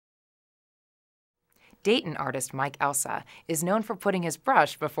Dayton artist Mike Elsass is known for putting his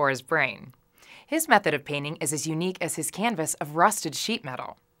brush before his brain. His method of painting is as unique as his canvas of rusted sheet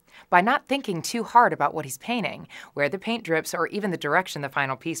metal. By not thinking too hard about what he's painting, where the paint drips, or even the direction the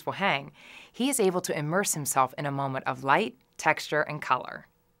final piece will hang, he is able to immerse himself in a moment of light, texture, and color.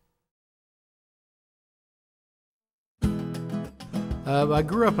 I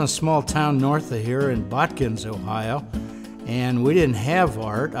grew up in a small town north of here in Botkins, Ohio, and we didn't have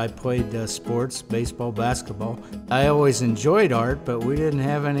art. I played sports, baseball, basketball. I always enjoyed art, but we didn't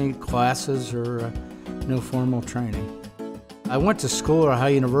have any classes or no formal training. I went to school at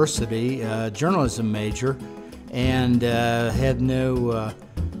Ohio University, journalism major, and had no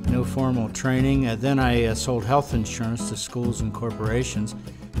formal training. Then I sold health insurance to schools and corporations.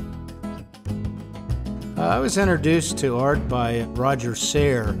 I was introduced to art by Roger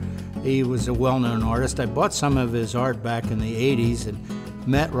Sayre. He was a well-known artist. I bought some of his art back in the 80s and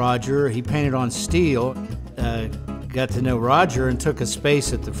met Roger. He painted on steel. Got to know Roger and took a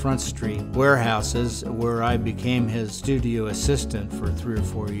space at the Front Street warehouses where I became his studio assistant for 3 or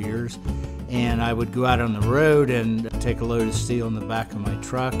 4 years. And I would go out on the road and take a load of steel in the back of my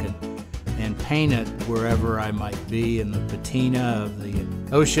truck and paint it wherever I might be, in the patina of the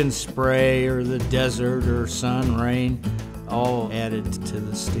ocean spray or the desert or sun, rain, all added to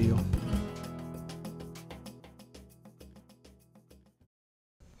the steel.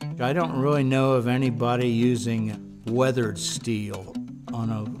 I don't really know of anybody using weathered steel on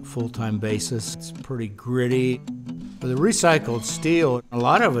a full-time basis. It's pretty gritty. For the recycled steel, a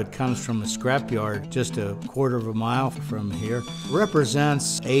lot of it comes from a scrapyard just a quarter of a mile from here. It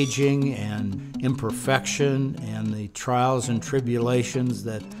represents aging and imperfection and the trials and tribulations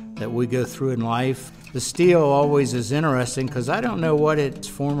that we go through in life. The steel always is interesting because I don't know what its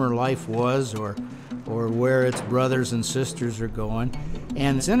former life was or where its brothers and sisters are going.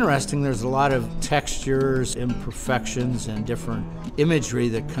 And it's interesting, there's a lot of textures, imperfections, and different imagery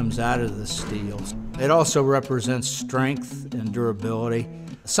that comes out of the steel. It also represents strength and durability.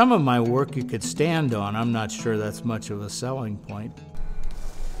 Some of my work you could stand on. I'm not sure that's much of a selling point.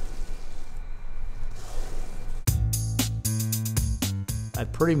 I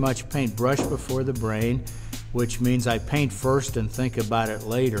pretty much paint brush before the brain, which means I paint first and think about it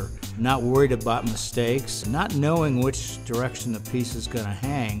later. Not worried about mistakes, not knowing which direction the piece is going to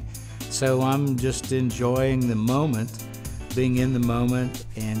hang. So I'm just enjoying the moment, being in the moment,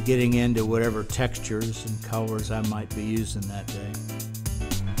 and getting into whatever textures and colors I might be using that day.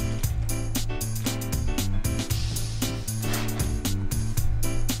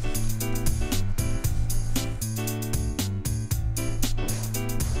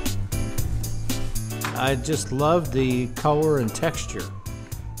 I just love the color and texture,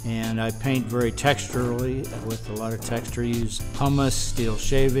 and I paint very texturally with a lot of texture. Use pumice, steel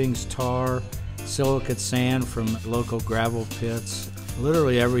shavings, tar, silicate sand from local gravel pits,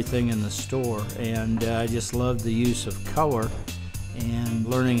 literally everything in the store. And I just love the use of color and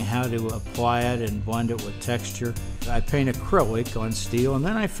learning how to apply it and blend it with texture. I paint acrylic on steel, and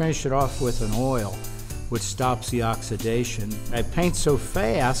then I finish it off with an oil, which stops the oxidation. I paint so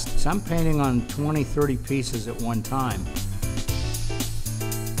fast, so I'm painting on 20, 30 pieces at one time.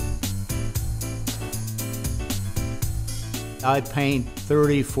 I paint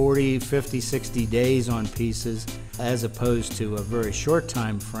 30, 40, 50, 60 days on pieces as opposed to a very short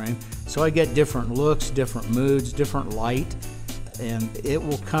time frame. So I get different looks, different moods, different light, and it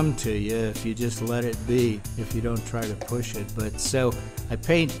will come to you if you just let it be, if you don't try to push it. But so I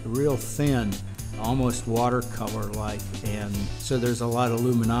paint real thin, almost watercolor-like, and so there's a lot of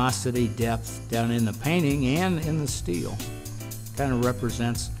luminosity, depth down in the painting and in the steel. Kind of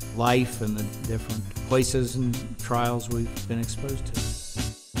represents life and the different places and trials we've been exposed to.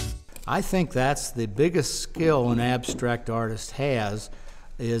 I think that's the biggest skill an abstract artist has,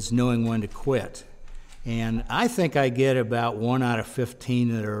 is knowing when to quit. And I think I get about 1 out of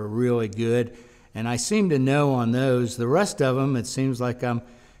 15 that are really good, and I seem to know on those. The rest of them, it seems like I'm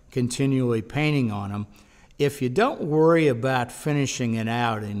continually painting on them. If you don't worry about finishing it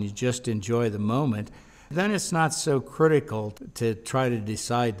out and you just enjoy the moment, then it's not so critical to try to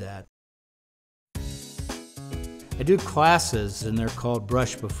decide that. I do classes, and they're called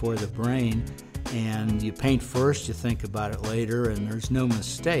Brush Before the Brain, and you paint first, you think about it later, and there's no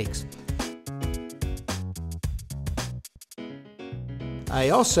mistakes. I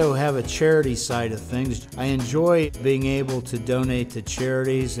also have a charity side of things. I enjoy being able to donate to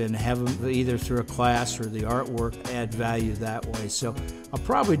charities and have them either through a class or the artwork add value that way. So I'll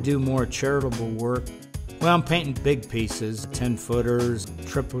probably do more charitable work. Well, I'm painting big pieces, 10-footers,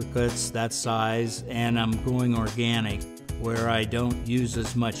 triplicates, that size, and I'm going organic. where I don't use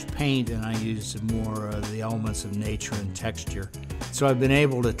as much paint and I use more of the elements of nature and texture. So I've been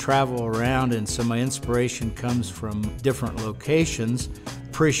able to travel around, and so my inspiration comes from different locations,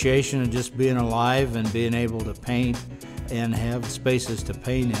 appreciation of just being alive and being able to paint and have spaces to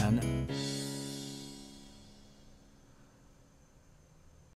paint in.